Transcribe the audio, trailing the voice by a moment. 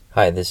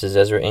Hi, this is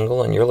Ezra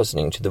Engel, and you're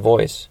listening to The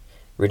Voice,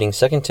 reading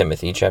 2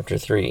 Timothy chapter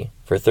 3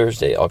 for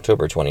Thursday,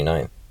 October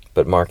 29th.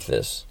 But mark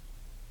this: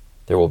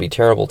 there will be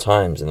terrible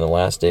times in the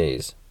last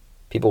days.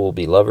 People will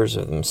be lovers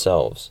of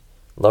themselves,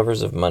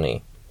 lovers of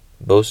money,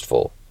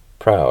 boastful,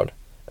 proud,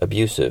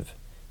 abusive,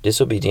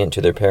 disobedient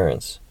to their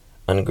parents,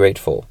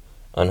 ungrateful,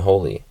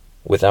 unholy,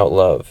 without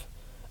love,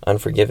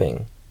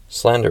 unforgiving,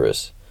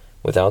 slanderous,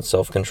 without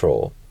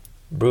self-control,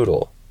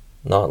 brutal,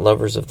 not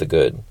lovers of the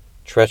good,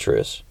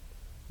 treacherous,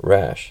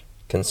 rash,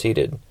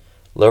 conceited,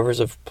 lovers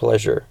of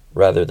pleasure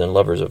rather than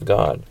lovers of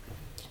God,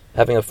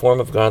 having a form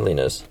of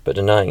godliness but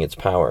denying its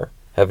power.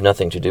 Have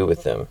nothing to do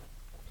with them.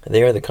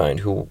 They are the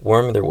kind who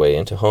worm their way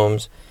into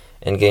homes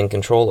and gain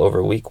control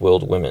over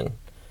weak-willed women,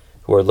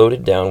 who are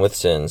loaded down with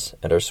sins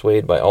and are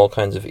swayed by all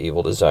kinds of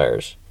evil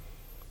desires,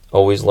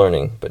 always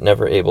learning but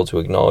never able to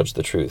acknowledge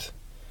the truth.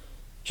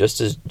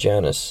 Just as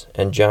Jannes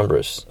and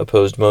Jambres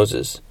opposed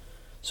Moses,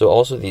 so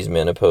also these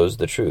men opposed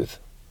the truth,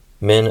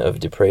 men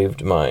of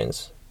depraved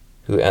minds,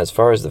 who, as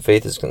far as the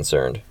faith is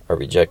concerned, are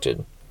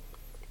rejected.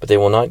 But they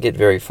will not get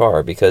very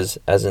far, because,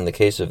 as in the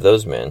case of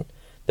those men,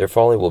 their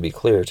folly will be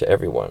clear to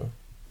everyone.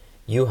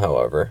 You,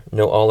 however,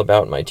 know all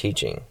about my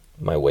teaching,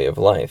 my way of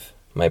life,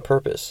 my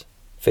purpose,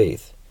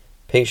 faith,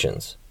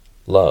 patience,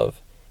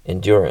 love,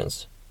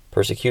 endurance,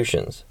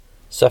 persecutions,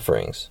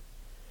 sufferings.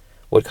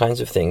 What kinds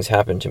of things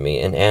happened to me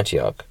in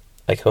Antioch,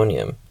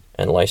 Iconium,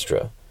 and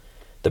Lystra,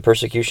 the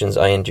persecutions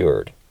I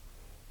endured.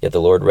 Yet the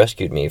Lord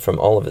rescued me from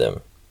all of them.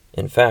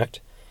 In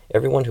fact,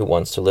 everyone who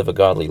wants to live a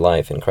godly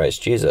life in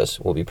Christ Jesus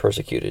will be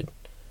persecuted,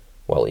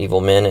 while evil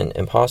men and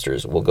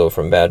impostors will go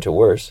from bad to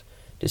worse,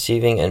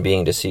 deceiving and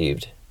being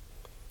deceived.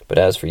 But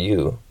as for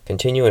you,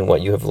 continue in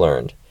what you have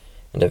learned,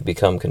 and have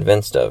become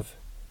convinced of,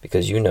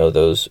 because you know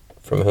those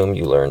from whom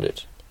you learned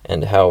it,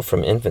 and how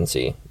from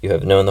infancy you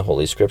have known the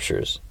Holy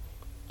Scriptures,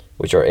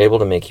 which are able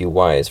to make you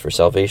wise for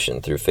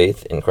salvation through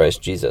faith in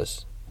Christ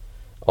Jesus.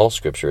 All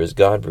Scripture is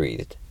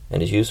God-breathed,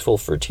 and is useful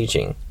for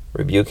teaching,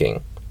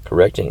 rebuking,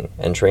 correcting,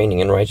 and training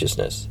in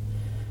righteousness,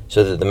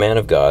 so that the man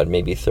of God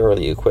may be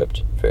thoroughly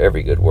equipped for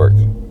every good work.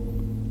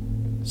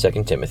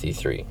 2 Timothy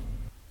 3.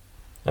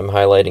 I'm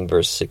highlighting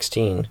verse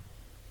 16,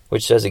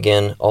 which says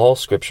again, all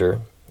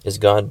Scripture is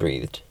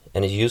God-breathed,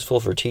 and is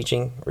useful for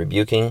teaching,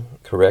 rebuking,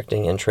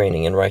 correcting, and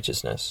training in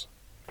righteousness.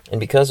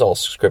 And because all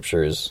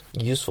Scripture is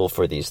useful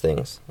for these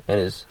things, and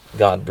is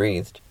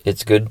God-breathed,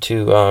 it's good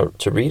to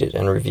read it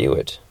and review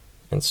it,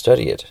 and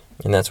study it.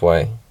 And that's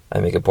why I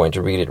make a point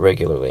to read it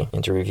regularly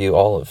and to review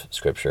all of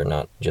Scripture,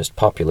 not just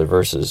popular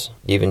verses,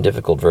 even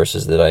difficult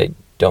verses that I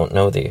don't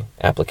know the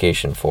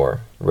application for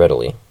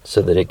readily,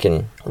 so that it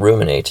can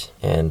ruminate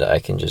and I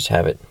can just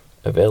have it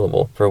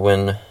available for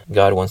when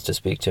God wants to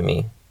speak to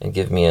me and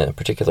give me a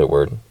particular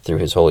word through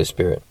His Holy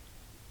Spirit.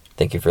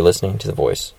 Thank you for listening to The Voice.